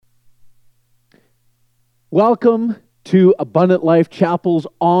Welcome to Abundant Life Chapel's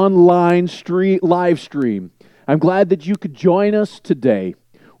online live stream. I'm glad that you could join us today,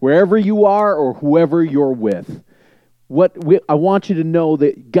 wherever you are or whoever you're with. I want you to know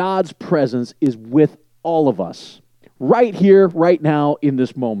that God's presence is with all of us, right here, right now, in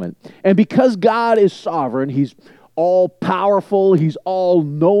this moment. And because God is sovereign, He's all-powerful, He's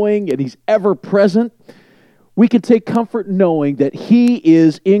all-knowing, and He's ever-present, we can take comfort knowing that He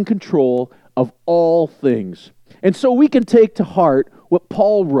is in control of all things. And so we can take to heart what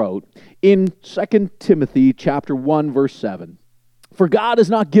Paul wrote in 2 Timothy chapter 1, verse 7. For God has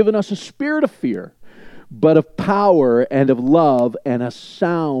not given us a spirit of fear, but of power and of love and a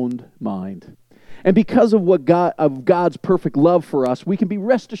sound mind. And because of God's perfect love for us, we can be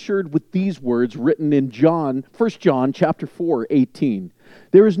rest assured with these words written in 1 John chapter 4, 18.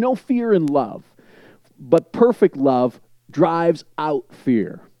 There is no fear in love, but perfect love drives out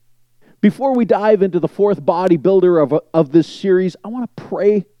fear. Before we dive into the fourth bodybuilder of this series, I want to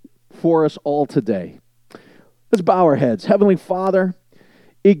pray for us all today. Let's bow our heads. Heavenly Father,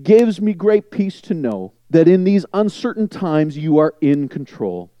 it gives me great peace to know that in these uncertain times you are in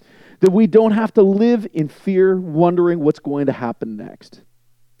control, that we don't have to live in fear, wondering what's going to happen next.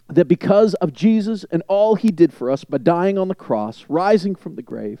 That because of Jesus and all He did for us by dying on the cross, rising from the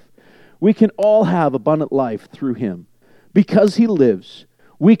grave, we can all have abundant life through Him. Because He lives,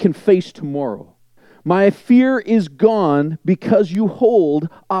 we can face tomorrow. My fear is gone because you hold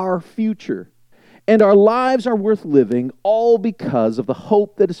our future. And our lives are worth living, all because of the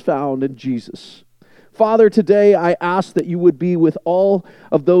hope that is found in Jesus. Father, today I ask that you would be with all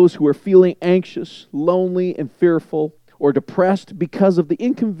of those who are feeling anxious, lonely, and fearful, or depressed because of the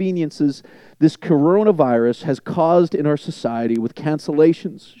inconveniences this coronavirus has caused in our society with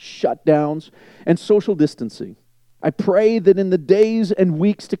cancellations, shutdowns, and social distancing. I pray that in the days and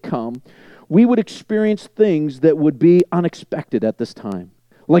weeks to come, we would experience things that would be unexpected at this time,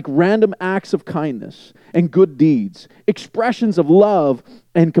 like random acts of kindness and good deeds, expressions of love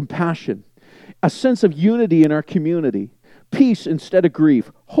and compassion, a sense of unity in our community, peace instead of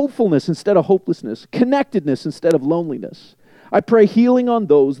grief, hopefulness instead of hopelessness, connectedness instead of loneliness. I pray healing on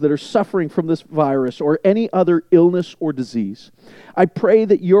those that are suffering from this virus or any other illness or disease. I pray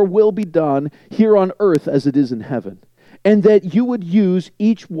that your will be done here on earth as it is in heaven, and that you would use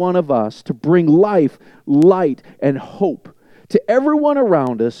each one of us to bring life, light, and hope to everyone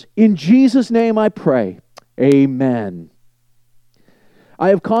around us. In Jesus' name I pray. Amen. I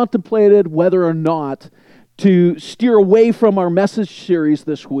have contemplated whether or not to steer away from our message series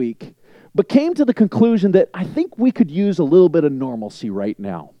this week, but came to the conclusion that I think we could use a little bit of normalcy right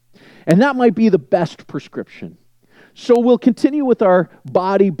now. And that might be the best prescription. So we'll continue with our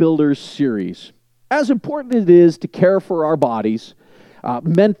Bodybuilders series. As important as it is to care for our bodies,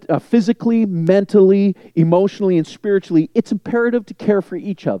 physically, mentally, emotionally, and spiritually, it's imperative to care for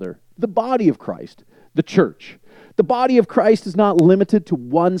each other, the body of Christ, the church. The body of Christ is not limited to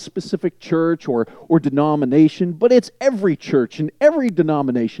one specific church or denomination, but it's every church and every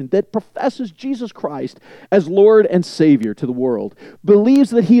denomination that professes Jesus Christ as Lord and Savior to the world, believes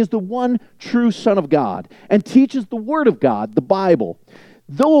that He is the one true Son of God, and teaches the Word of God, the Bible.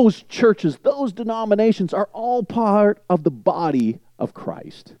 Those churches, those denominations are all part of the body of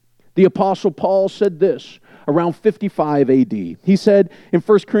Christ. The Apostle Paul said this around 55 AD. He said in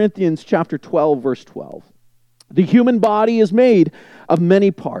 1 Corinthians chapter 12, verse 12, the human body is made of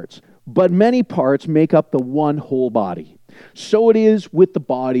many parts, but many parts make up the one whole body. So it is with the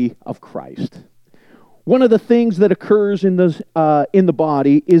body of Christ. One of the things that occurs in the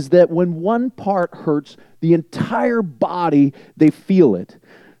body is that when one part hurts, the entire body, they feel it.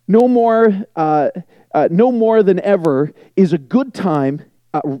 No more than ever is a good time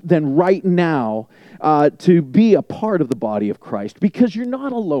than right now to be a part of the body of Christ, because you're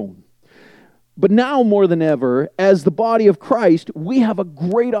not alone. But now more than ever, as the body of Christ, we have a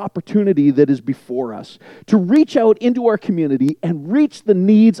great opportunity that is before us to reach out into our community and reach the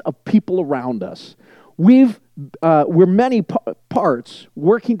needs of people around us. We're many parts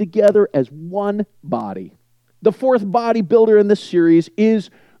working together as one body. The fourth bodybuilder in this series is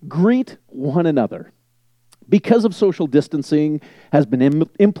greet one another. Because of social distancing has been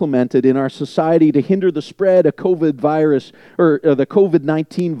implemented in our society to hinder the spread of COVID virus or the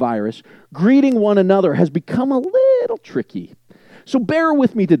COVID-19 virus, greeting one another has become a little tricky. So bear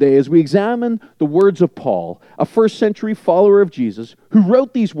with me today as we examine the words of Paul, a first century follower of Jesus, who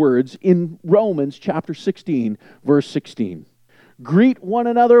wrote these words in Romans chapter 16, verse 16. Greet one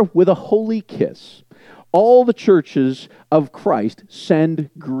another with a holy kiss. All the churches of Christ send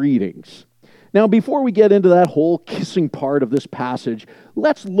greetings. Now, before we get into that whole kissing part of this passage,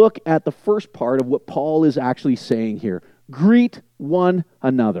 let's look at the first part of what Paul is actually saying here. Greet one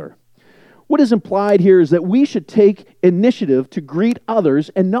another. What is implied here is that we should take initiative to greet others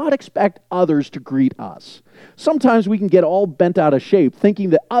and not expect others to greet us. Sometimes we can get all bent out of shape thinking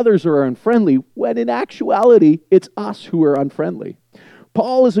that others are unfriendly, when in actuality, it's us who are unfriendly.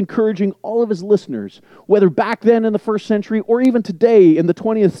 Paul is encouraging all of his listeners, whether back then in the first century or even today in the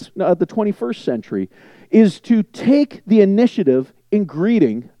 21st century, is to take the initiative in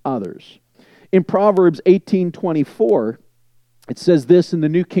greeting others. In Proverbs 18:24, it says this in the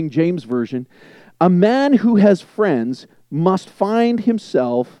New King James Version, "A man who has friends must find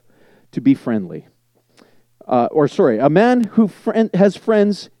himself to be friendly." A man who has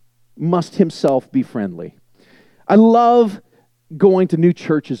friends must himself be friendly. I love going to new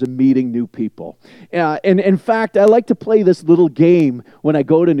churches and meeting new people. And in fact, I like to play this little game when I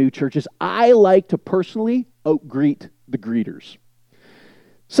go to new churches. I like to personally out-greet the greeters.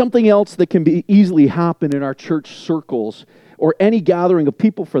 Something else that can be easily happen in our church circles, or any gathering of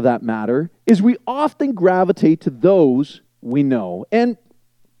people for that matter, is we often gravitate to those we know. And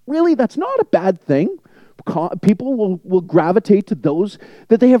really, that's not a bad thing. People will gravitate to those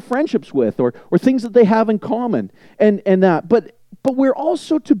that they have friendships with, or things that they have in common, and that. But we're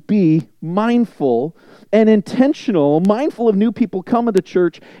also to be mindful and mindful of new people coming to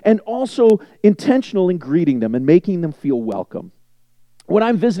church, and also intentional in greeting them and making them feel welcome. When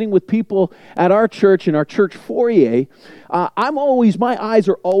I'm visiting with people at our church, in our church foyer, my eyes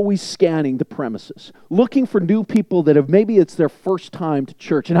are always scanning the premises, looking for new people that maybe it's their first time to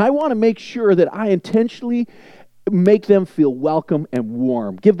church. And I want to make sure that I intentionally make them feel welcome and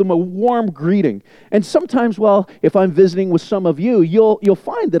warm. Give them a warm greeting. And sometimes, if I'm visiting with some of you, you'll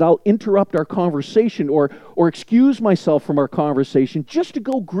find that I'll interrupt our conversation or excuse myself from our conversation just to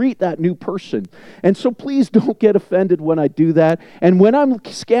go greet that new person. And so please don't get offended when I do that. And when I'm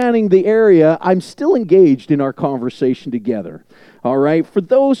scanning the area, I'm still engaged in our conversation together. All right? For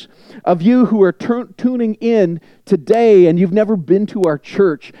those of you who are tuning in today and you've never been to our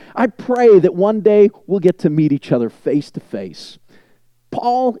church, I pray that one day we'll get to meet each other face to face.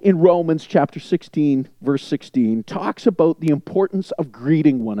 Paul in Romans chapter 16, verse 16, talks about the importance of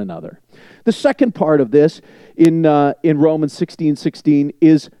greeting one another. The second part of this in Romans 16:16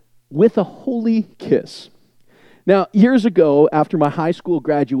 is with a holy kiss. Now, years ago, after my high school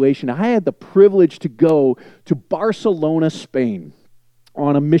graduation, I had the privilege to go to Barcelona, Spain,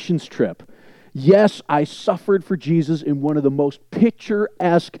 on a missions trip. Yes, I suffered for Jesus in one of the most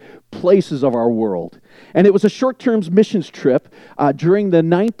picturesque places of our world. And it was a short-term missions trip during the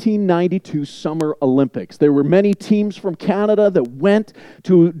 1992 Summer Olympics. There were many teams from Canada that went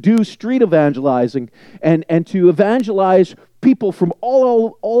to do street evangelizing and to evangelize people from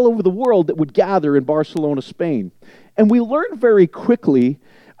all over the world that would gather in Barcelona, Spain. And we learned very quickly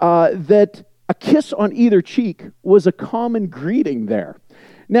that a kiss on either cheek was a common greeting there.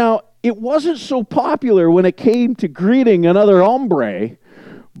 Now, it wasn't so popular when it came to greeting another hombre,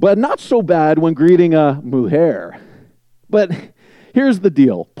 but not so bad when greeting a mujer. But here's the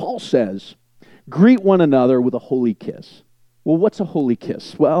deal. Paul says, greet one another with a holy kiss. Well, what's a holy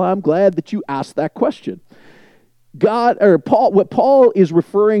kiss? Well, I'm glad that you asked that question. What Paul is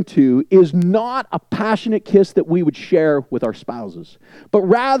referring to is not a passionate kiss that we would share with our spouses, but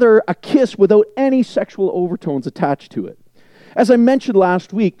rather a kiss without any sexual overtones attached to it. As I mentioned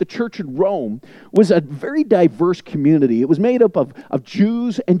last week, the church in Rome was a very diverse community. It was made up of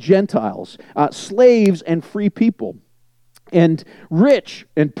Jews and Gentiles, slaves and free people, and rich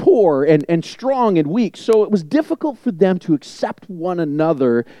and poor and strong and weak. So it was difficult for them to accept one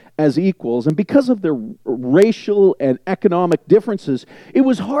another as equals. And because of their racial and economic differences, it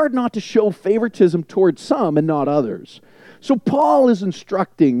was hard not to show favoritism towards some and not others. So Paul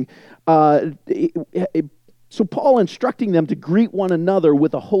instructing them to greet one another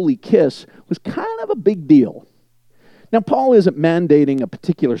with a holy kiss was kind of a big deal. Now, Paul isn't mandating a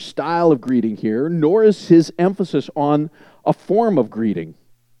particular style of greeting here, nor is his emphasis on a form of greeting.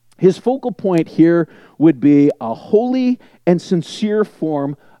 His focal point here would be a holy and sincere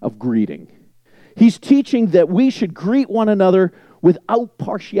form of greeting. He's teaching that we should greet one another without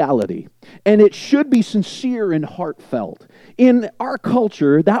partiality, and it should be sincere and heartfelt. In our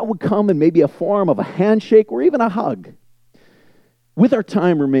culture, that would come in maybe a form of a handshake or even a hug. With our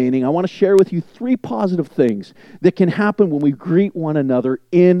time remaining, I want to share with you 3 positive things that can happen when we greet one another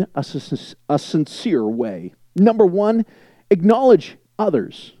in a sincere way. Number 1, acknowledge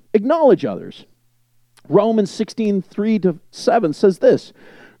others. Acknowledge others. Romans 16:3-7 says this,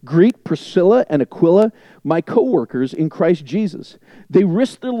 Greet Priscilla and Aquila, my co-workers in Christ Jesus. They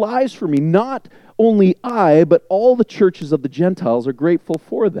risked their lives for me. Not only I, but all the churches of the Gentiles are grateful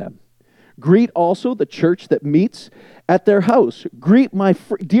for them. Greet also the church that meets at their house. Greet my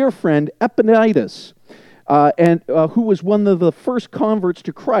dear friend Epaphras, who was one of the first converts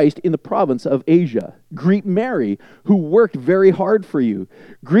to Christ in the province of Asia. Greet Mary, who worked very hard for you.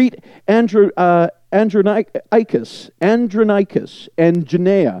 Greet Andronicus, and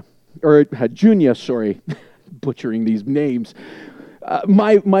Junia, butchering these names.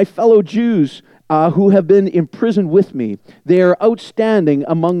 My fellow Jews who have been imprisoned with me. They are outstanding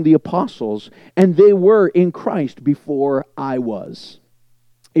among the apostles, and they were in Christ before I was.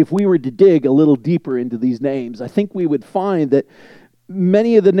 If we were to dig a little deeper into these names, I think we would find that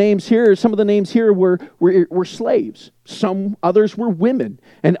many of the names here, some of the names here were slaves. Some others were women,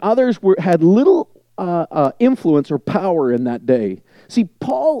 and others had little influence or power in that day. See,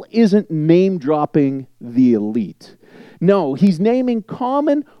 Paul isn't name-dropping the elite. No, he's naming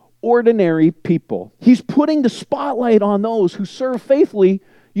common, ordinary people. He's putting the spotlight on those who serve faithfully,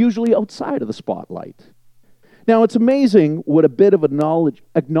 usually outside of the spotlight. Now, it's amazing what a bit of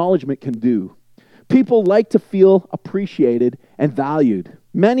acknowledgement can do. People like to feel appreciated and valued.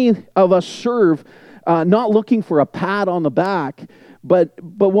 Many of us serve not looking for a pat on the back, but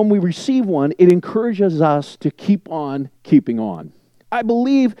when we receive one, it encourages us to keep on keeping on. I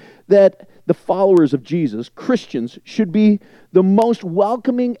believe that the followers of Jesus, Christians, should be the most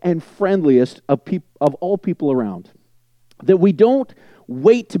welcoming and friendliest of all people around. That we don't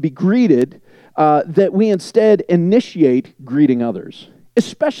wait to be greeted, that we instead initiate greeting others,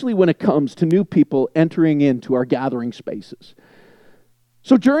 especially when it comes to new people entering into our gathering spaces.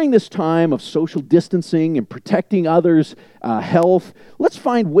 So during this time of social distancing and protecting others' health, let's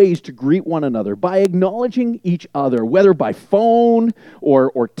find ways to greet one another by acknowledging each other, whether by phone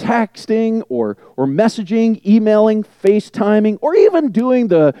or texting or messaging, emailing, FaceTiming, or even doing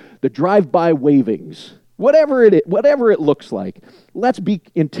the drive-by wavings. Whatever it looks like, let's be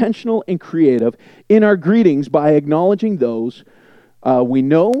intentional and creative in our greetings by acknowledging those we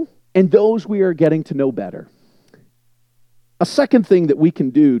know and those we are getting to know better. A second thing that we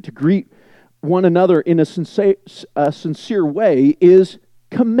can do to greet one another in a sincere way is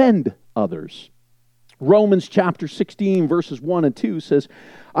commend others. Romans chapter 16, verses 1 and 2 says,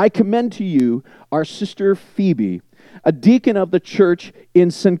 I commend to you our sister Phoebe, a deacon of the church in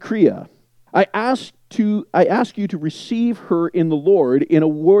Cenchrea. I ask you to receive her in the Lord in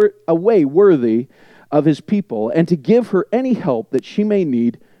a way worthy of his people, and to give her any help that she may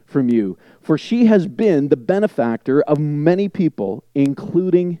need from you, for she has been the benefactor of many people,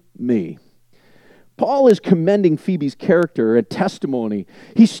 including me. Paul is commending Phoebe's character and testimony.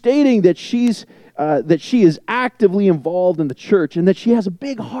 He's stating that she is actively involved in the church and that she has a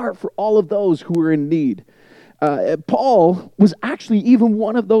big heart for all of those who are in need. Paul was actually even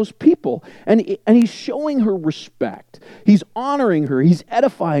one of those people, and he's showing her respect. He's honoring her. He's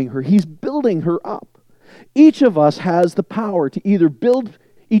edifying her. He's building her up. Each of us has the power to either build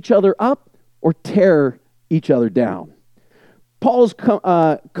each other up or tear each other down. Paul's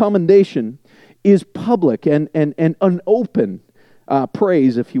commendation is public and an open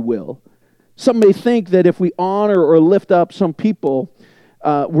praise, if you will. Some may think that if we honor or lift up some people,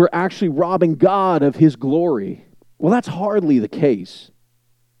 we're actually robbing God of his glory. Well, that's hardly the case.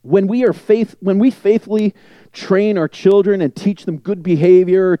 When we faithfully train our children and teach them good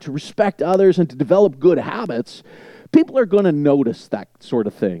behavior, to respect others, and to develop good habits, people are going to notice that sort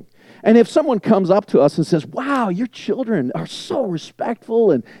of thing. And if someone comes up to us and says, wow, your children are so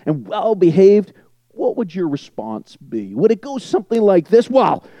respectful and well-behaved, what would your response be? Would it go something like this?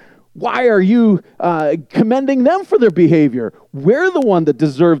 Well, why are you commending them for their behavior? We're the one that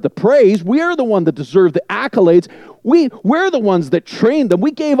deserve the praise. We're the one that deserve the accolades. We're the ones that trained them.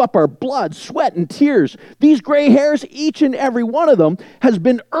 We gave up our blood, sweat, and tears. These gray hairs, each and every one of them, has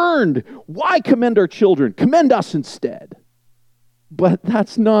been earned. Why commend our children? Commend us instead. But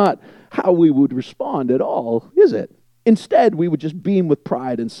that's not how we would respond at all, is it? Instead, we would just beam with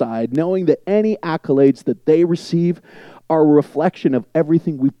pride inside, knowing that any accolades that they receive are a reflection of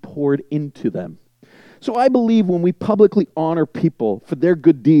everything we poured into them. So I believe when we publicly honor people for their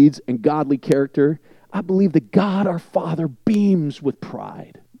good deeds and godly character, I believe that God our Father beams with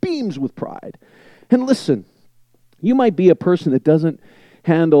pride. Beams with pride. And listen, you might be a person that doesn't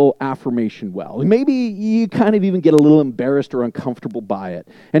handle affirmation well. Maybe you kind of even get a little embarrassed or uncomfortable by it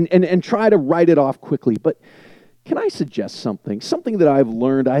and try to write it off quickly. But can I suggest something? Something that I've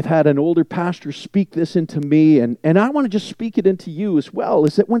learned. I've had an older pastor speak this into me, and I want to just speak it into you as well,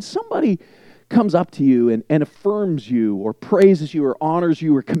 is that when somebody comes up to you and affirms you or praises you or honors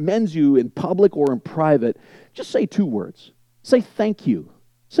you or commends you in public or in private, just say 2 words. Say thank you.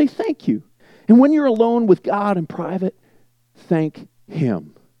 Say thank you. And when you're alone with God in private, thank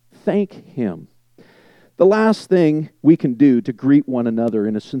Him. Thank Him. The last thing we can do to greet one another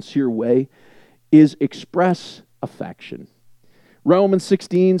in a sincere way is express affection. Romans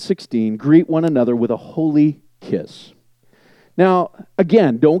 16:16, greet one another with a holy kiss. Now,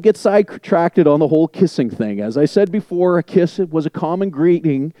 again, don't get sidetracked on the whole kissing thing. As I said before, a kiss was a common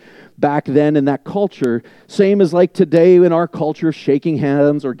greeting back then in that culture, same as like today in our culture, shaking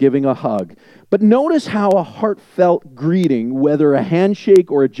hands or giving a hug. But notice how a heartfelt greeting, whether a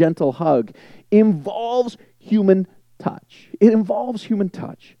handshake or a gentle hug, involves human touch. It involves human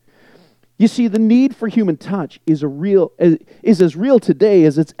touch. You see, the need for human touch is as real today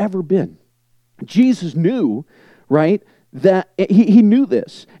as it's ever been. Jesus knew, right, that he knew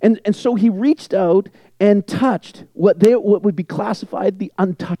this. And so he reached out and touched what would be classified the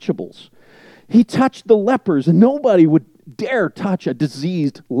untouchables. He touched the lepers, and nobody would dare touch a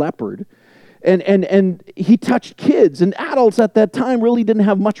diseased leopard. And he touched kids, and adults at that time really didn't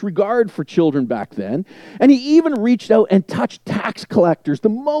have much regard for children back then. And he even reached out and touched tax collectors, the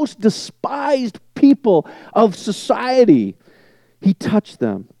most despised people of society. He touched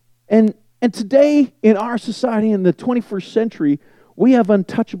them. And today, in our society, in the 21st century, we have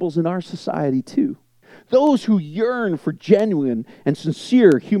untouchables in our society too. Those who yearn for genuine and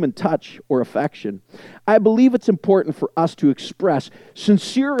sincere human touch or affection. I believe it's important for us to express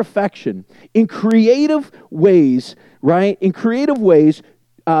sincere affection in creative ways, right? In creative ways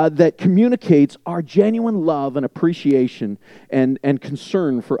that communicates our genuine love and appreciation and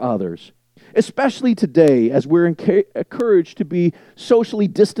concern for others. Especially today, as we're encouraged to be socially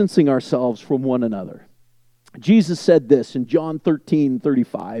distancing ourselves from one another. Jesus said this in John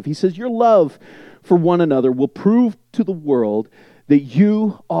 13:35. He says, your love for one another will prove to the world that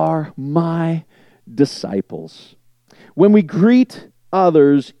you are my disciples. When we greet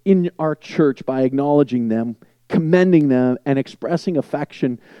others in our church by acknowledging them, commending them, and expressing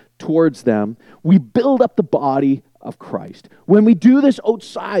affection towards them, we build up the body of Christ. When we do this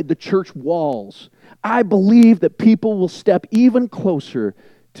outside the church walls, I believe that people will step even closer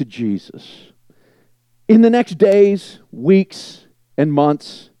to Jesus. In the next days, weeks, and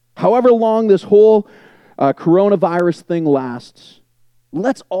months, however long this whole coronavirus thing lasts,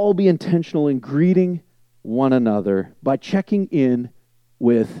 let's all be intentional in greeting one another by checking in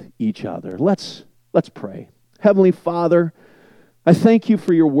with each other. Let's pray. Heavenly Father, I thank you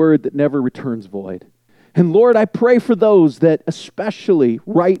for your word that never returns void. And Lord, I pray for those that especially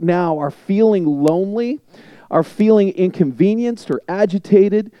right now are feeling lonely, are feeling inconvenienced or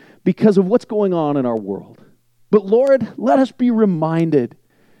agitated because of what's going on in our world. But Lord, let us be reminded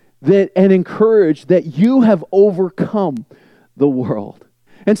that and encouraged that you have overcome the world.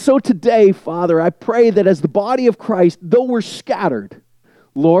 And so today, Father, I pray that as the body of Christ, though we're scattered,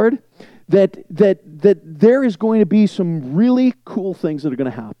 Lord, that there is going to be some really cool things that are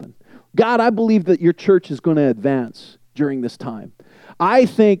going to happen. God, I believe that your church is going to advance during this time. I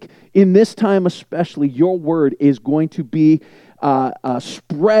think in this time especially, your word is going to be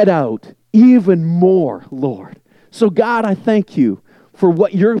spread out even more, Lord. So God, I thank you for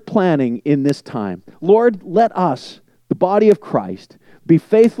what you're planning in this time. Lord, let us, the body of Christ, be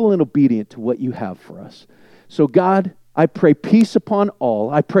faithful and obedient to what you have for us. So God, I pray peace upon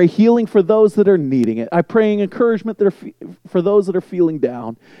all. I pray healing for those that are needing it. I pray encouragement for those that are feeling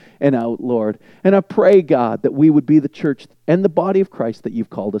down and out, Lord. And I pray, God, that we would be the church and the body of Christ that you've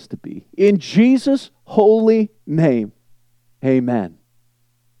called us to be. In Jesus' holy name, amen.